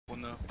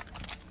window.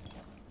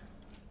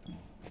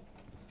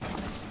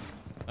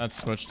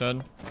 That's Twitch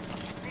dead.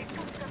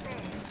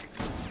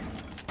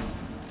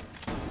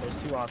 There's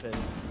two off it.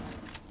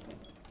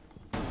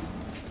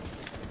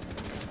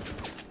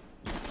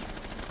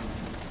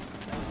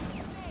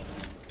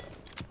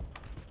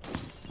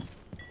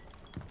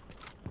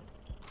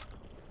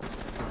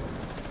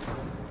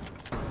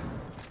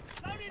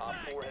 Op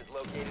 4 has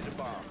located a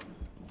bomb.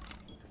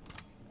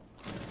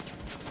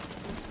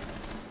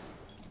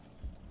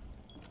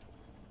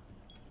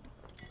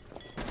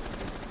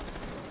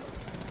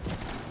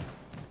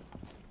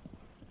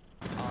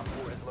 Op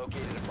 4 has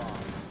located a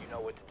bomb. You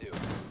know what to do.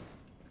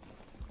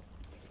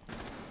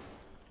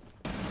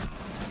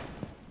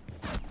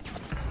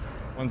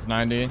 One's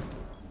 90.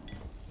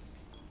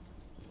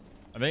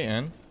 Are they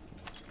in?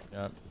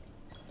 Yep.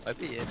 Might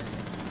be in.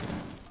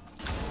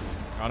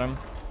 Got him.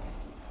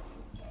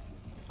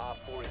 Op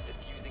 4 is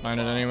defusing.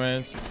 Blinded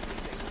anyways.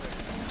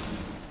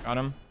 Got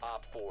him.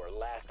 Op 4,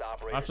 last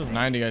operator. Last was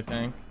 90, I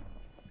think.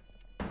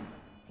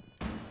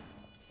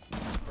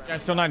 Yeah,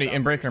 still 90.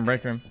 In break room,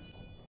 break room.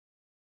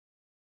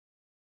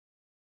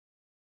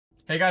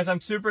 Hey guys,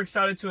 I'm super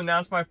excited to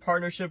announce my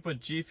partnership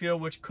with G Fuel,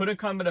 which couldn't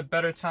come at a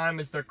better time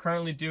as they're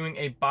currently doing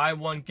a buy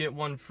one get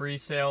one free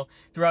sale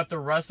throughout the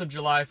rest of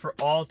July for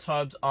all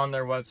tubs on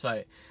their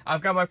website. I've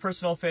got my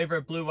personal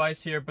favorite Blue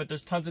Ice here, but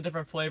there's tons of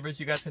different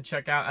flavors you guys can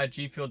check out at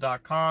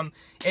gfuel.com.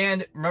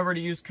 And remember to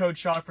use code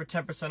Shawk for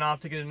 10%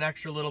 off to get an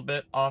extra little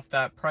bit off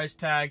that price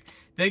tag.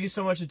 Thank you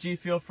so much to G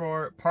Fuel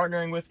for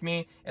partnering with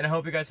me, and I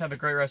hope you guys have a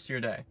great rest of your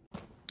day.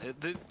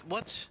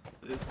 What?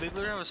 They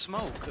literally have a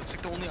smoke. It's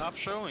like the only op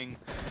showing.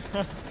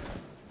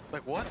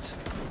 Like what?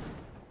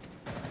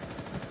 I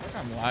think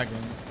I'm lagging.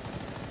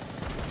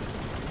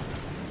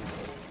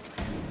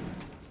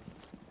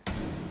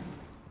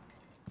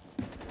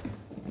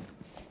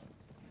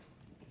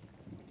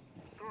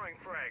 Throwing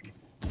frag.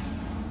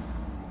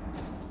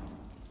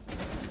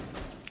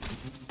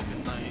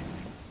 Good night.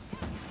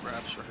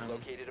 Raps for him.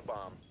 Located a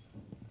bomb.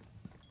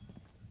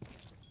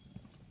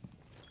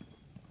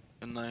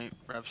 Good night.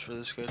 Raps for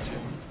this guy too.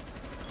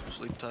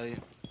 Sleep tight.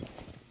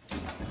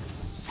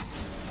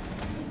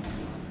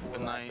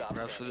 Good night.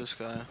 Raps for this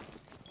guy.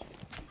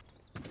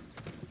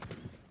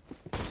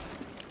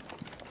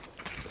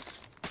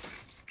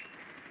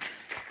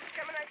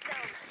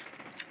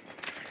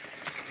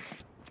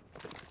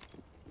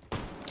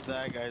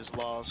 That guy's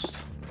lost.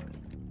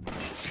 You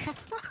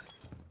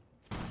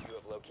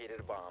have located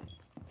a bomb.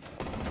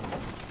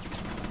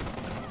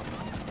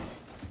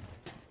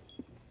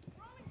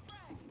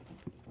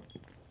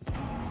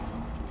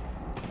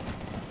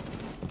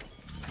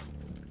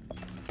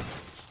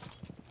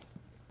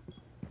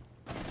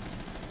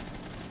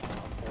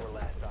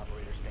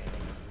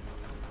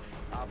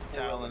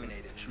 Talon.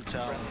 True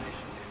talent.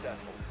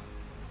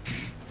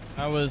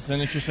 That was an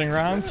interesting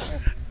round.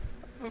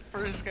 The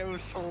first guy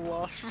was so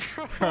lost,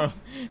 bro. Bro.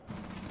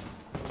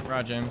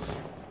 Right, James.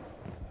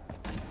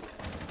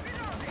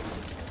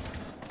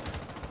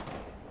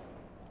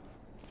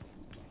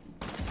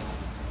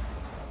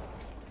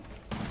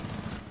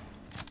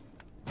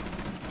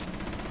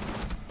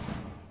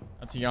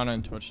 That's Yana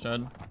and Twitch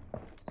dead.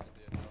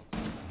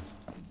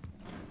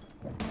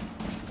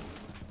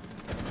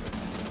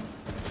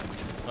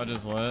 That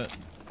is lit.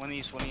 One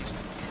east, one east.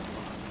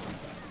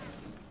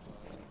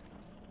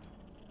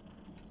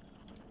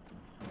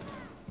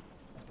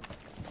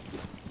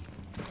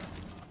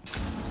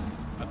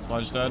 That's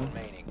Sludge dead.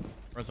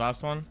 Where's the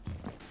last one?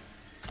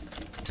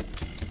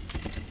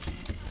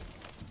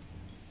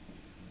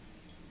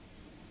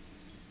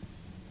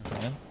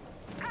 Okay.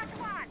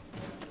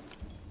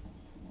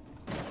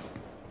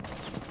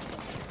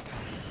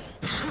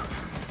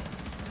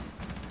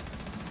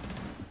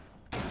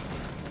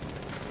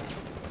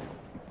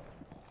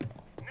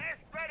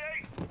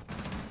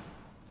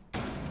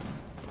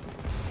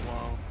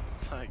 Wow,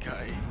 that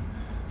guy.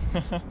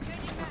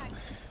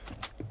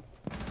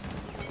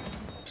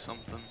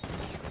 Something.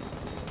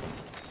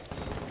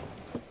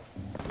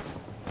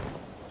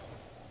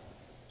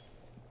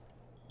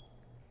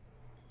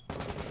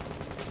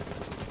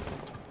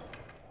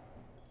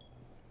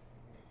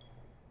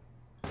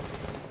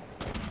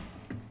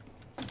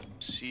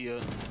 See ya.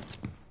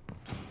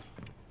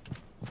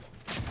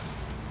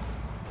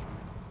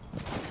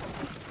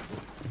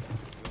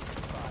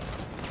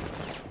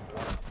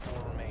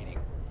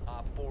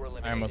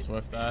 I almost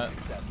whiffed that.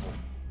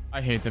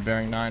 I hate the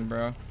Bearing 9,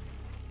 bro.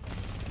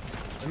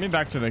 Get me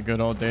back to the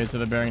good old days of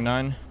the Bearing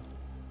 9.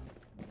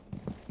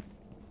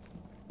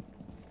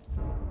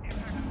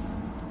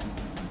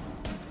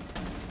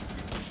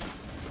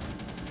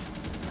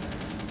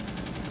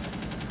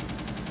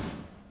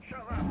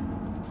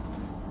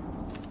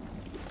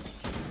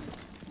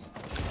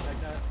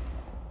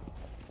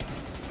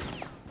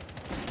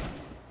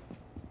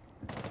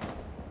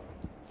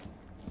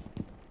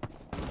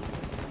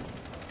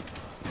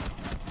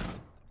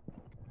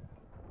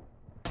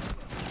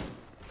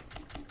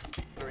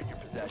 You're in your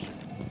possession.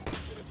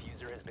 The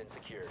diffuser has been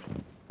secured.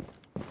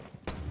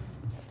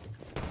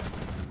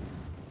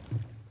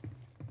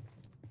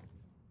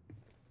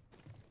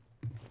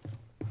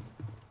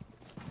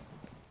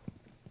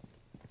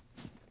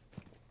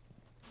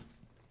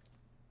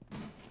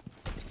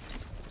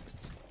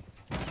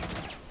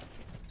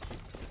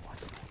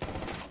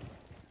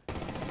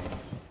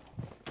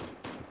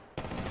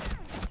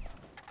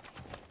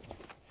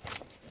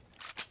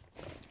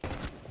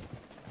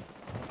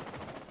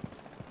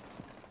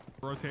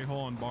 Rotate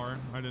hole on bar.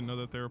 I didn't know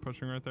that they were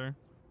pushing right there.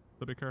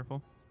 So be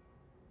careful.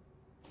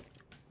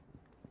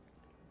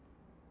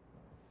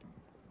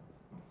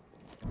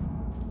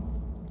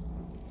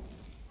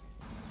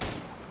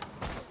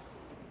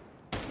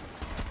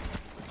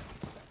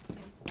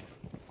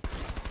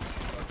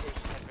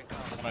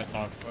 I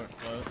saw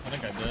close. I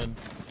think I did.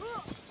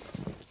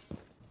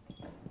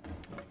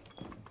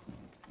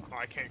 Oh,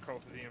 I can't crawl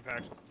through the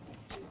impact.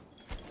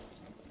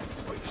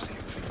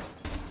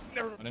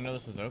 I didn't know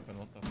this was open.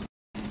 What the f?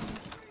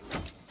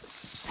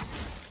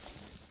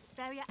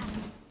 Barrier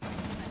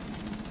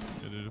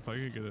Yeah, dude, if I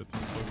could get it to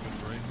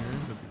focus right here,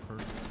 that'd be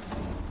perfect.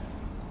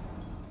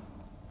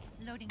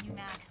 loading new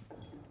mag.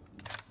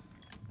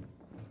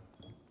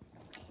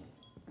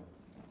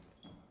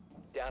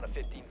 Down to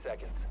 15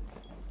 seconds.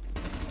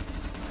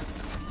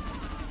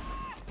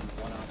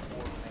 1 on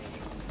 4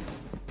 remaining.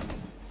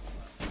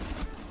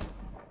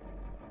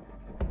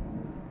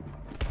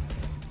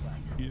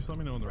 Can you just let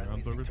me know when the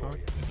round's over, Shawk?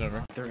 It's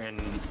over. They're in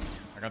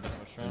I got the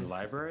push the run.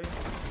 library, I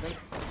think.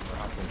 Or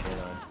Hopkins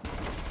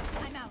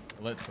K9. I'm out.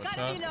 Lit push Gotta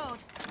shot. reload.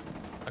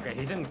 Okay,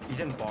 he's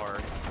in bar.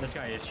 This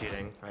guy is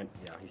cheating. Yeah,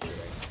 he's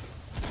cheating.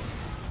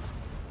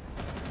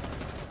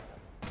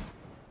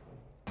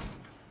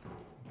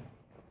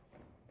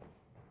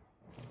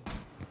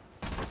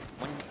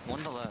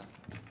 One below.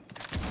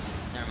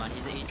 Never mind.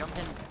 He jumped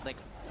in like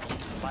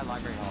by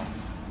library hall.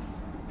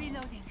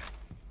 Reloading.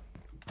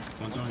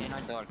 One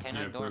K9 door.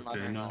 K9 door and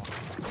library hall.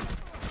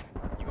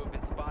 You have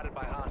been spotted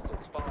by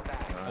hostiles. Fall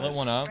back. I lit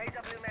one up.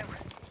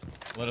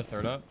 Lit a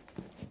third up.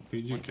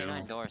 One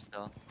K9 door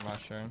still. I'm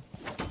not sure.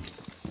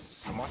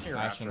 I'm watching your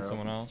Ash and afro.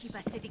 someone else. Keep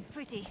us sitting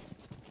pretty.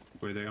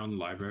 Were they on the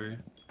library?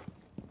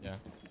 Yeah.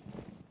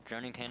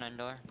 Droning K9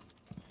 door.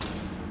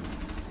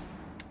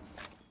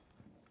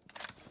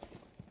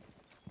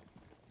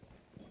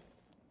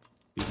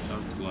 He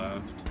tucked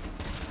left.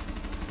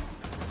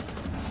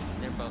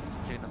 They're both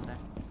two of them there.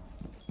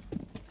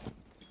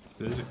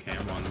 There's a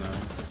cam on there.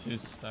 Two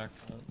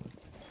stacked up.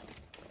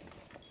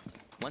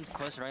 One's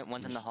close right.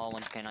 One's in the hall.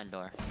 One's K9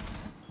 door.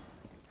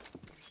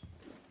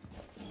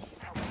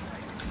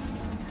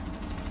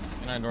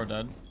 K9 door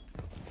dead.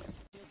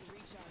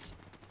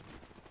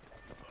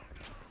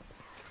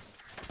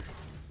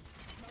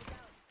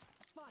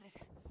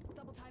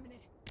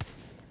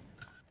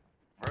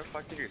 Where the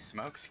fuck did your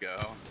smokes go?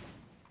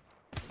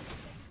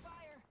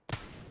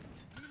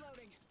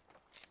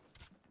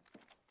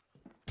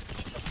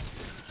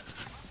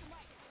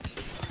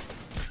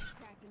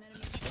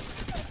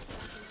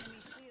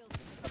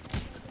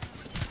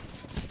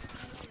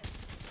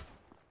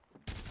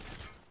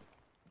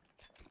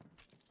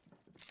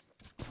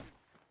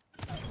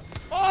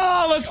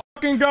 Oh, let's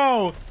fucking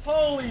go!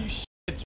 Holy sh!